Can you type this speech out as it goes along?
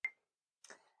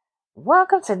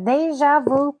Welcome to Deja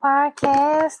Vu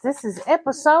Podcast. This is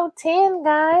episode 10,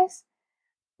 guys.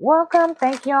 Welcome.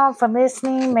 Thank y'all for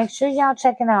listening. Make sure y'all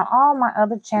checking out all my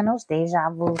other channels, Deja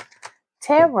Vu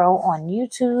Tarot on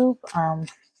YouTube,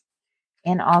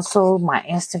 and also my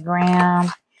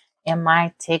Instagram and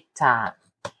my TikTok.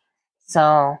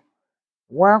 So,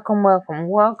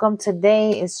 welcome.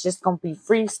 Today it's just going to be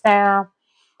freestyle.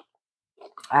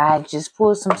 I just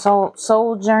pulled some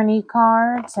soul journey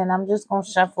cards and I'm just going to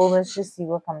shuffle. Let's just see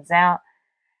what comes out.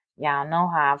 Y'all know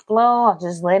how I flow. I'll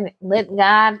just let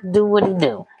God do what he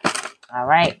do. All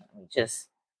right. Let me just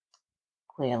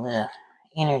clear a little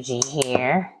energy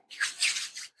here.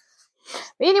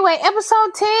 But anyway,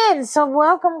 episode 10. So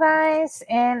welcome, guys.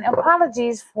 And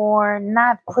apologies for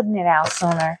not putting it out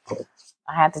sooner.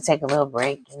 I had to take a little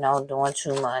break, doing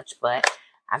too much. But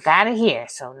I got it here,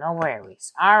 so no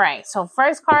worries. All right. So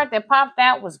first card that popped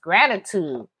out was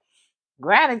gratitude.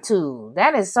 Gratitude.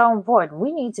 That is so important.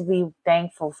 We need to be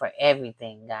thankful for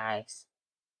everything, guys.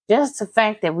 Just the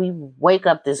fact that we wake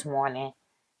up this morning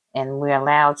and we're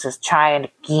allowed to try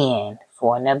it again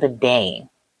for another day.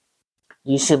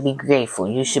 You should be grateful.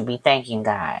 You should be thanking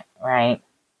God, right?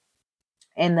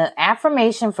 And the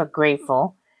affirmation for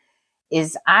grateful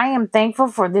is I am thankful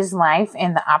for this life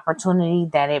and the opportunity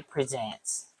that it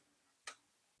presents.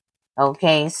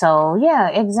 Okay, so yeah,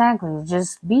 exactly.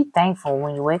 Just be thankful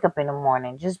when you wake up in the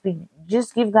morning. Just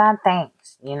give God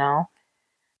thanks,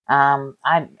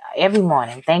 I every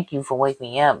morning, thank you for waking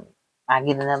me up. I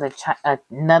get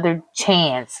another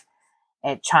chance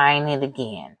at trying it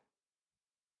again.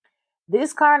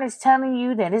 This card is telling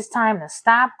you that it's time to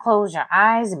stop, close your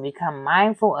eyes, and become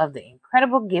mindful of the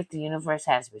incredible gift the universe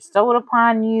has bestowed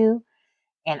upon you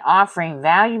and offering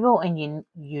valuable and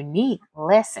unique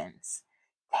lessons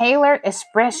tailored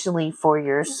especially for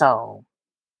your soul.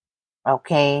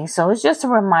 Okay, so it's just a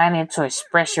reminder to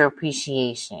express your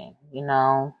appreciation.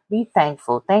 Be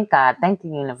thankful. Thank God. Thank the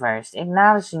universe.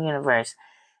 Acknowledge the universe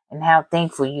and how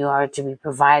thankful you are to be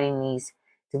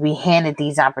to be handed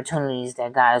these opportunities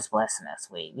that God is blessing us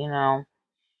with.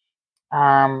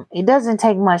 It doesn't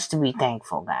take much to be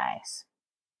thankful, guys.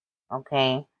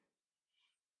 Okay,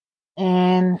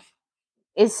 and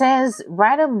it says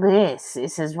write a list.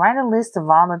 It says write a list of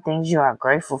all the things you are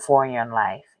grateful for in your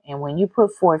life, and when you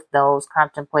put forth those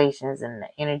contemplations and the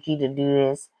energy to do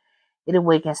this, it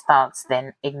awakens thoughts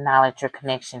that acknowledge your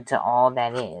connection to all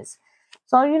that is.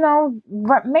 So,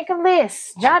 make a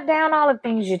list. Jot down all the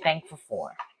things you're thankful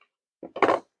for.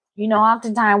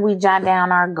 Oftentimes we jot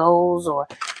down our goals or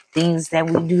things that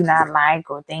we do not like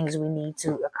or things we need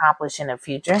to accomplish in the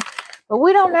future. But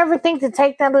we don't ever think to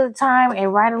take that little time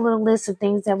and write a little list of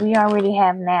things that we already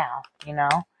have now,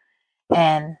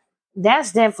 And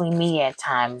that's definitely me at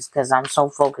times because I'm so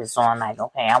focused on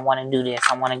okay, I want to do this.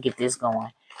 I want to get this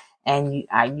going. And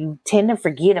you tend to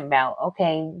forget about,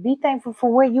 okay, be thankful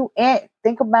for where you at.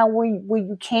 Think about where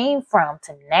you came from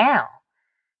to now.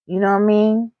 You know what I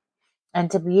mean?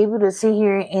 And to be able to sit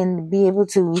here and be able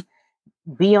to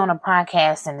be on a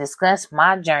podcast and discuss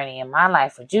my journey and my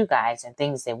life with you guys and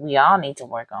things that we all need to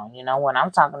work on. When I'm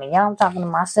talking to y'all, I'm talking to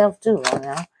myself too.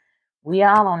 We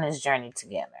all on this journey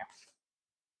together.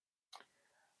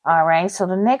 All right. So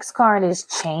the next card is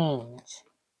change.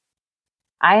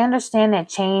 I understand that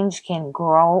change can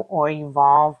grow or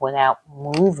evolve without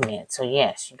movement. So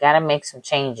yes, you got to make some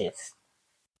changes,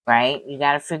 right? You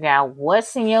got to figure out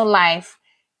what's in your life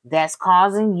that's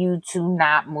causing you to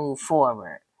not move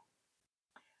forward.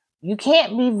 You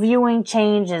can't be viewing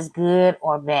change as good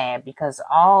or bad because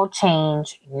all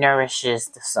change nourishes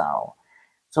the soul.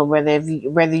 So whether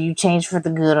you change for the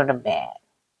good or the bad,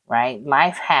 right?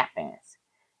 Life happens.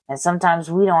 And sometimes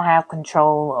we don't have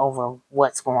control over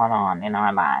what's going on in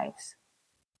our lives.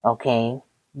 Okay?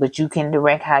 But you can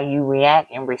direct how you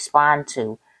react and respond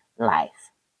to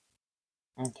life.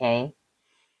 Okay?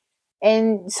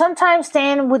 And sometimes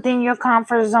staying within your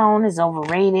comfort zone is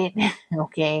overrated.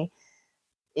 Okay?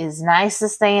 It's nice to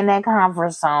stay in that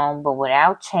comfort zone, but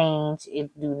without change, you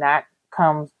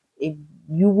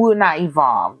will not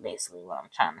evolve, basically what I'm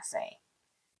trying to say.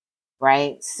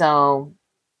 Right? So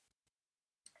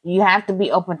you have to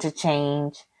be open to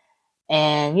change.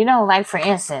 And like for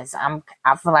instance, I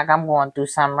feel like I'm going through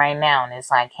something right now, and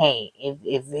it's like, hey,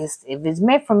 if it's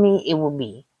meant for me, it will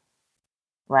be.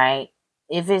 Right?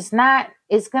 If it's not,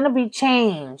 it's gonna be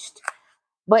changed.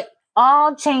 But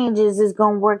all changes is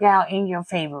gonna work out in your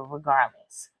favor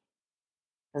regardless.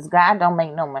 Because God don't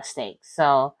make no mistakes.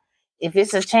 So if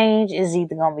it's a change, it's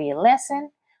either gonna be a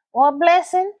lesson or a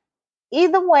blessing.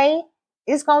 Either way,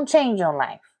 it's gonna change your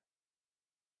life.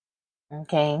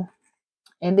 Okay.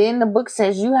 And then the book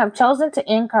says, you have chosen to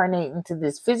incarnate into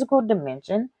this physical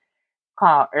dimension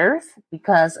called Earth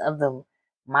because of the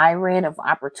myriad of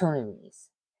opportunities.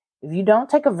 If you don't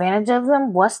take advantage of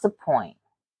them, what's the point?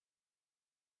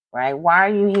 Right? Why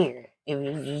are you here? If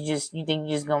you think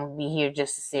you're just gonna be here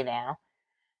just to sit down?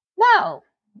 No,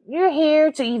 you're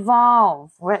here to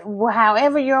evolve.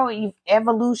 However your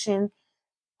evolution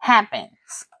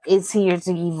happens, it's here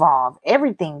to evolve.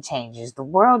 Everything changes. The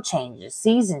world changes.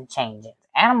 Season changes.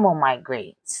 Animal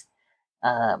migrates.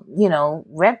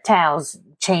 Reptiles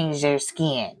change their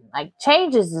skin. Like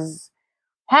changes is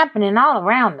happening all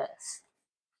around us.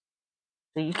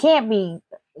 So you can't be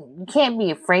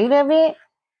afraid of it.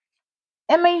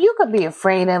 I mean, you could be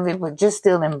afraid of it, but just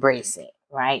still embrace it,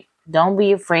 right? Don't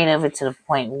be afraid of it to the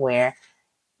point where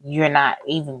you're not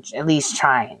even at least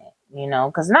trying it,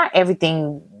 because not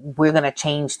everything we're going to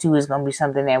change to is going to be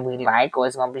something that we like or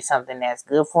it's going to be something that's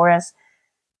good for us.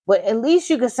 But at least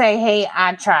you could say, hey,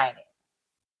 I tried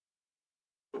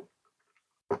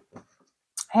it.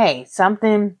 Hey,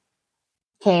 something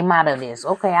came out of this.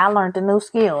 Okay, I learned a new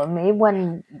skill. I mean, it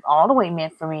wasn't all the way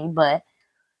meant for me, but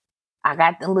I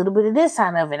got a little bit of this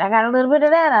out of it. I got a little bit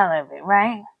of that out of it,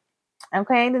 right?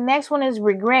 Okay, the next one is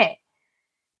regret.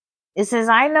 It says,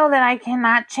 I know that I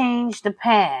cannot change the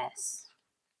past.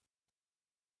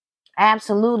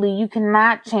 Absolutely, you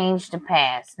cannot change the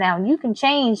past. Now, you can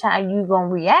change how you're going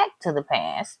to react to the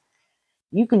past.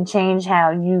 You can change how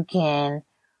you can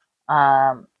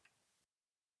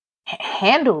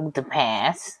handle the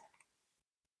past.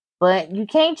 But you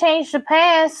can't change the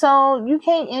past, so you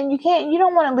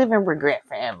don't want to live in regret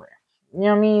forever. You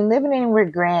know what I mean? Living in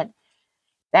regret,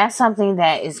 that's something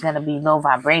that is going to be low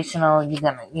vibrational. You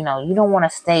don't want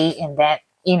to stay in that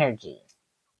energy.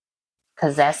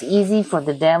 Because that's easy for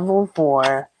the devil,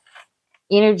 for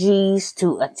energies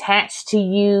to attach to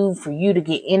you, for you to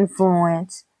get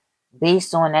influenced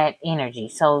based on that energy.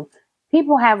 So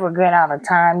people have regret all the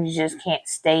time. You just can't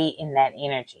stay in that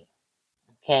energy.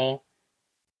 Okay?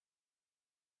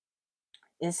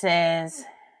 It says,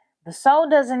 the soul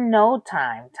doesn't know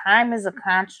time. Time is a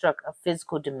construct of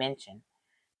physical dimension.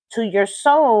 To your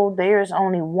soul, there is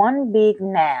only one big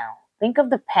now. Think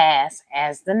of the past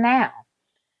as the now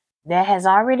that has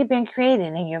already been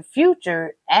created, and your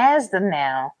future as the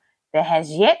now that has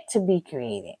yet to be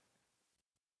created.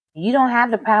 You don't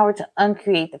have the power to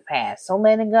uncreate the past, so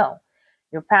let it go.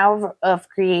 Your power of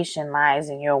creation lies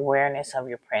in your awareness of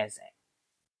your present.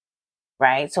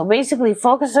 Right? So basically,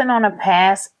 focusing on the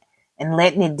past and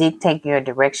letting it dictate your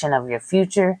direction of your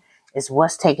future is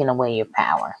what's taking away your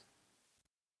power.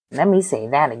 Let me say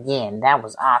that again. That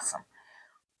was awesome.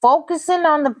 Focusing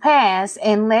on the past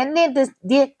and letting it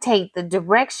dictate the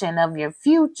direction of your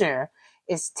future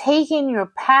is taking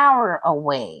your power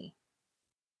away.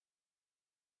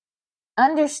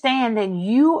 Understand that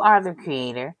you are the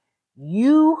creator.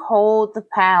 You hold the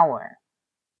power.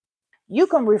 You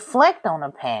can reflect on the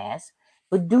past,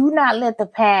 but do not let the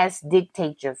past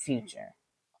dictate your future.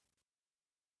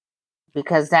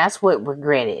 Because that's what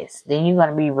regret is. Then you're going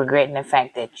to be regretting the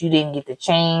fact that you didn't get the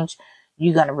change.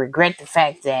 You're going to regret the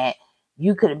fact that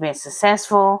you could have been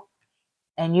successful.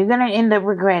 And you're going to end up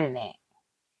regretting it.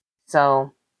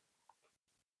 So,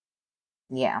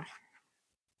 yeah.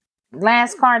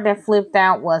 Last card that flipped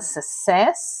out was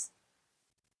success.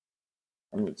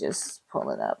 Let me just pull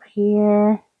it up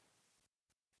here.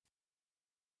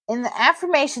 And the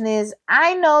affirmation is,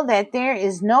 I know that there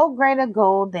is no greater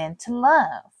goal than to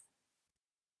love.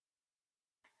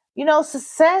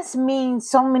 Success means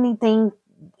so many things.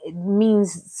 It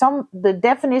means the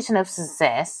definition of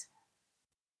success,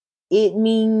 it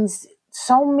means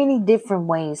so many different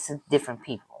ways to different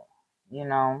people,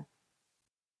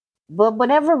 But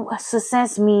whatever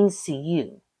success means to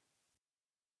you.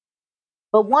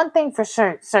 But one thing for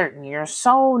certain, your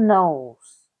soul knows.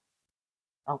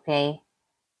 Okay?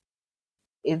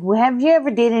 Have you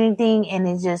ever did anything and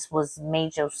it just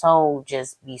made your soul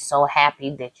just be so happy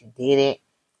that you did it?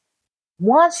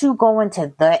 Once you go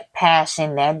into that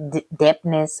passion, that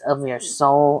depthness of your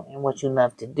soul and what you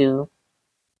love to do,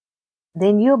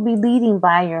 then you'll be leading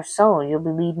by your soul. You'll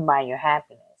be leading by your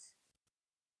happiness.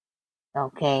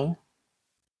 Okay?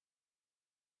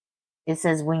 It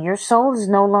says, when your soul is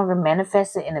no longer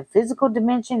manifested in a physical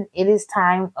dimension, it is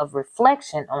time of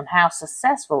reflection on how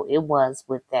successful it was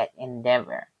with that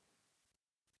endeavor.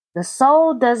 The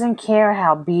soul doesn't care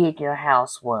how big your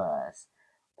house was,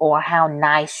 or how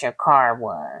nice your car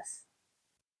was,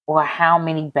 or how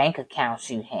many bank accounts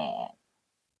you had.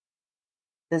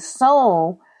 The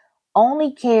soul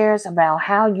only cares about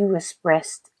how you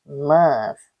expressed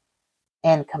love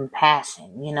and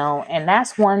compassion, and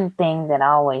that's one thing that I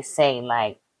always say,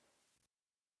 like,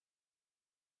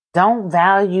 don't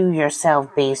value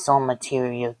yourself based on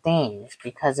material things,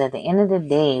 because at the end of the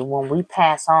day, when we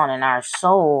pass on and our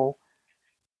soul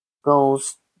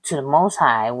goes to the Most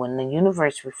High, when the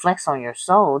universe reflects on your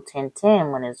soul,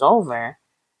 1010, when it's over,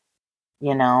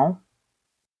 you know,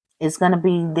 it's going to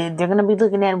be, they're going to be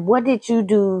looking at what did you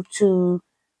do to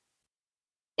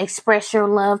express your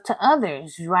love to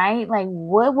others, right? Like,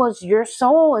 what was your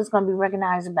soul is going to be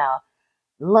recognized about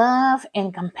love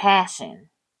and compassion.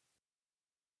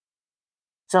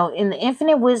 So in the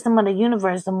infinite wisdom of the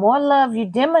universe, the more love you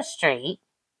demonstrate,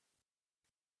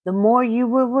 the more you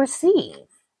will receive.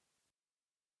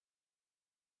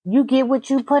 You get what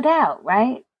you put out,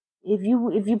 right? If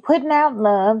you're putting out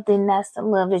love, then that's the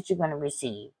love that you're going to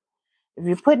receive. If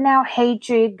you're putting out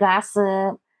hatred,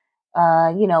 gossip,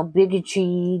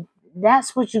 bigotry,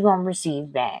 that's what you're going to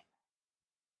receive back.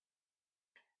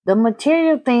 The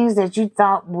material things that you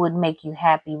thought would make you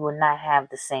happy will not have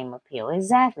the same appeal.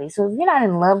 Exactly. So if you're not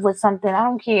in love with something, I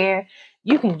don't care.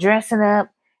 You can dress it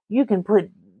up. You can put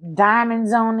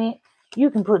diamonds on it. You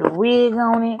can put a wig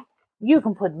on it. You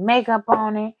can put makeup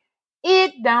on it.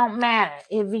 It don't matter.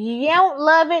 If you don't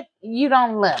love it, you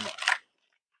don't love it.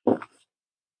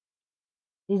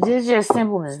 It's just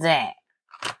simple as that.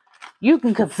 You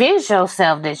can convince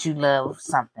yourself that you love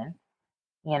something.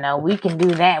 We can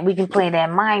do that. We can play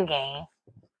that mind game.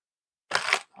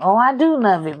 Oh, I do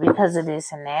love it because of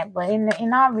this and that. But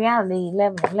in our reality,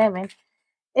 11:11,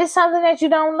 it's something that you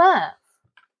don't love.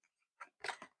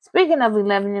 Speaking of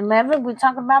 11:11, we're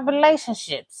talking about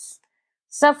relationships,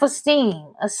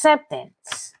 self-esteem,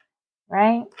 acceptance,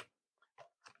 right?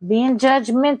 Being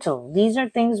judgmental. These are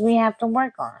things we have to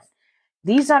work on.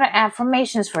 These are the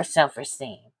affirmations for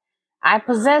self-esteem. I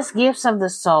possess gifts of the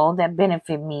soul that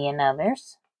benefit me and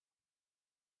others.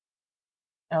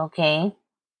 Okay.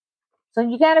 So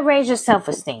you got to raise your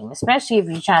self-esteem, especially if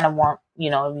you're trying to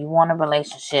if you want a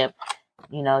relationship,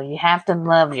 you have to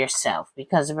love yourself,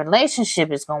 because a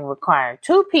relationship is going to require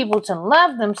two people to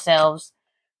love themselves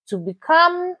to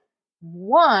become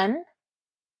one,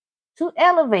 to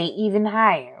elevate even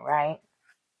higher, right?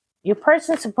 Your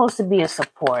person's supposed to be a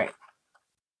support.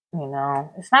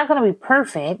 It's not going to be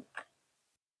perfect,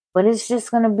 but it's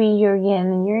just going to be your yin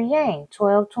and your yang,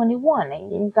 1221.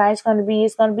 And you guys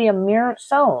it's going to be a mirrored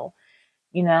soul.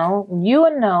 You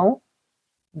will know.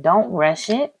 Don't rush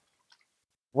it.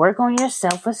 Work on your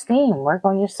self-esteem. Work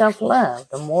on your self-love.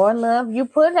 The more love you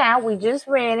put out, we just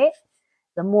read it.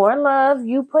 The more love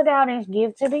you put out and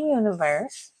give to the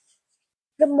universe,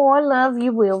 the more love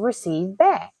you will receive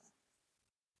back.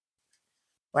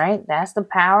 Right? That's the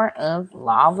power of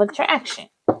law of attraction.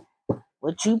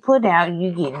 What you put out,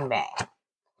 you getting back.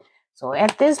 So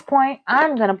at this point,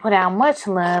 I'm going to put out much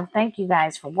love. Thank you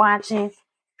guys for watching.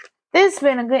 This has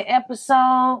been a good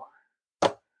episode.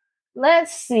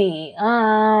 Let's see.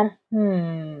 I'm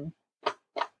trying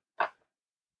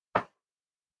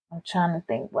to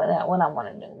think what I want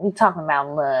to do. We're talking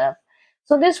about love.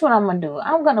 So this is what I'm going to do.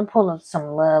 I'm going to pull up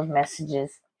some love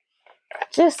messages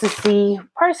just to see.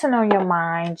 Person on your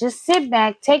mind. Just sit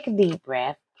back, take a deep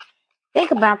breath.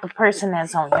 Think about the person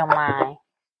that's on your mind.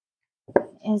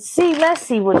 And let's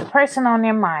see what the person on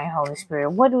their mind, Holy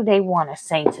Spirit, what do they want to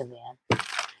say to them?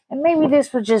 And maybe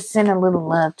this will just send a little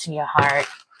love to your heart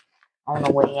on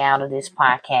the way out of this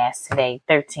podcast today,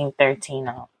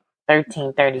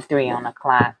 13:33 on the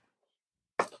clock.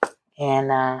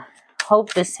 And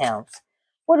hope this helps.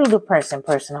 What do the person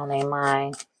on their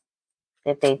mind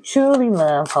that they truly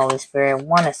love, Holy Spirit,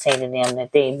 want to say to them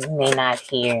that they may not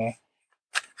hear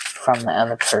from the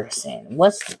other person?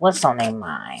 What's on their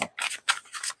mind?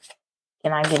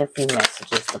 Can I get a few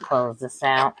messages to close this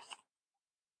out?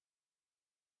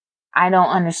 I don't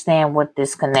understand what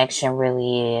this connection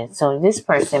really is. So this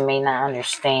person may not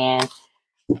understand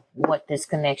what this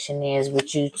connection is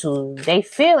with you two. They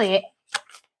feel it,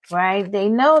 right? They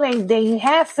know they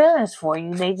have feelings for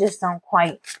you. They just don't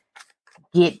quite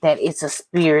get that it's a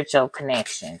spiritual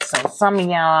connection. So some of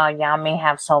y'all may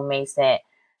have soulmates that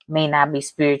may not be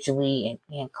spiritually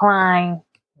inclined.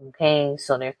 Okay,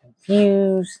 so they're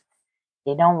confused.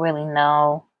 They don't really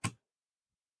know.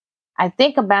 I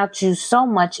think about you so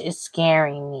much, it's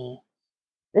scaring me.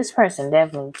 This person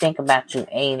definitely think about you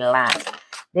a lot.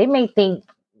 They may think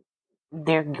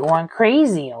they're going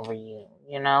crazy over you,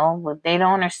 but they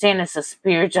don't understand it's a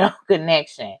spiritual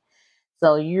connection.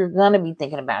 So you're going to be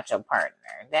thinking about your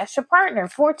partner. That's your partner.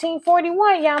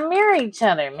 1441. Y'all marry each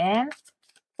other, man.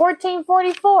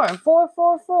 1444.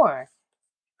 444.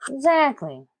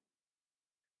 Exactly.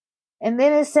 And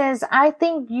then it says, I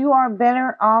think you are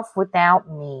better off without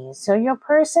me. So your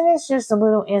person is just a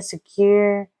little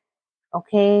insecure.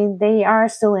 Okay. They are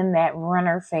still in that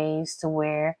runner phase to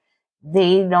where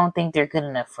they don't think they're good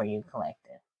enough for you,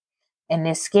 collective. And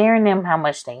it's scaring them how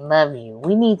much they love you.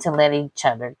 We need to let each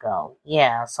other go.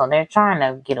 Yeah. So they're trying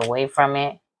to get away from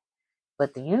it.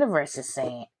 But the universe is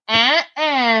saying,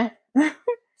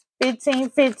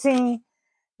 15.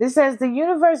 This says the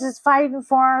universe is fighting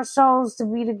for our souls to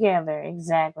be together.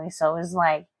 Exactly. So it's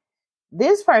like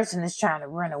this person is trying to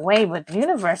run away, but the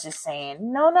universe is saying,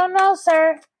 no,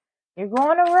 sir. You're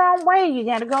going the wrong way. You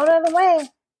got to go the other way.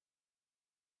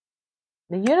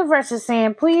 The universe is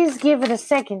saying, please give it a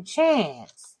second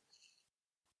chance.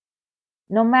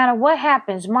 No matter what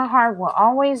happens, my heart will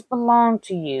always belong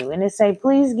to you. And it say,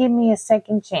 please give me a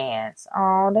second chance.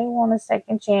 Oh, they want a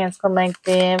second chance,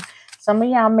 collective. Some of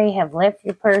y'all may have left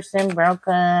your person, broke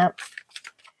up.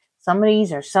 Some of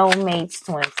these are soulmates,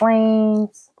 twin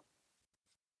flames.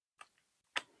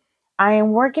 I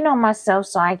am working on myself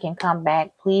so I can come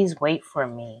back. Please wait for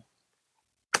me.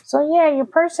 So yeah, your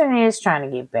person is trying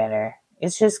to get better.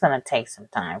 It's just going to take some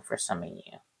time for some of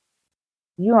you.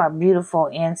 You are beautiful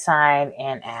inside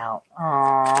and out.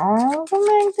 Oh,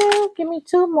 collective, give me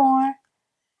 2 more.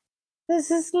 This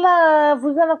is love.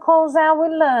 We're going to close out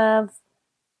with love.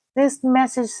 This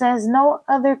message says, no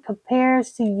other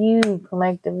compares to you,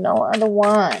 collective. No other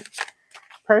one.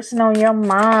 Person on your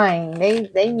mind.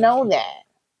 They know that.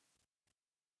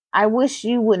 I wish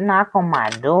you would knock on my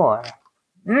door.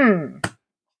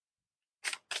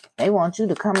 They want you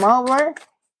to come over.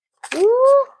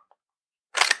 Ooh.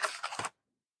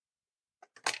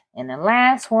 And the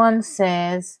last one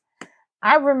says,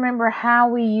 I remember how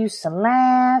we used to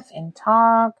laugh and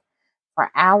talk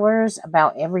for hours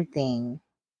about everything.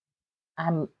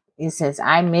 It says,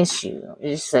 I miss you.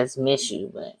 It says miss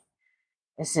you, but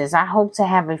it says, I hope to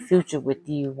have a future with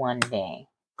you one day.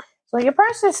 So your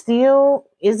person still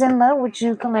is in love with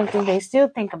you, collective. They still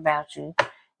think about you.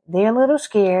 They're a little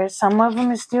scared. Some of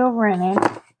them is still running.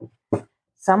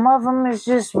 Some of them is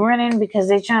just running because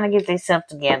they're trying to get themselves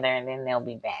together and then they'll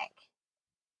be back.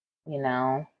 You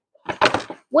know?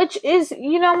 Which is,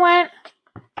 you know what?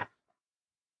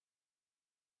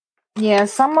 Yeah,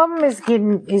 some of them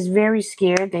is very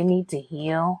scared. They need to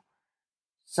heal.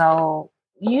 So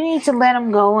you need to let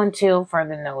them go until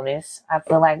further notice. I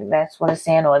feel like that's what it's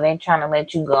saying. Or they're trying to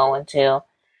let you go until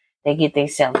they get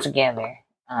themselves together.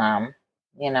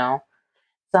 You know?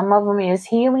 Some of them is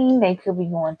healing. They could be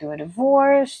going through a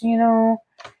divorce, you know.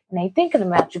 And they thinking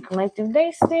about you, collective.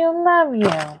 They still love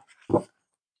you.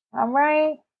 All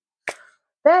right?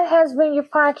 That has been your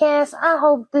podcast. I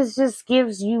hope this just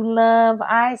gives you love.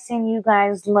 I send you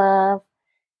guys love.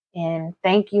 And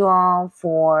thank you all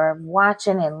for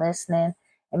watching and listening.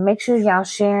 And make sure y'all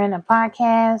sharing the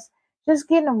podcast. Just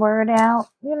getting the word out.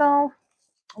 You know,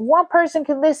 one person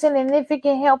can listen, and if it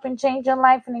can help and change your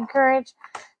life and encourage,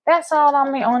 that's all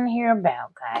I'm on here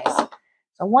about, guys.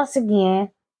 So once again,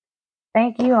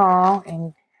 thank you all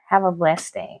and have a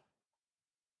blessed day.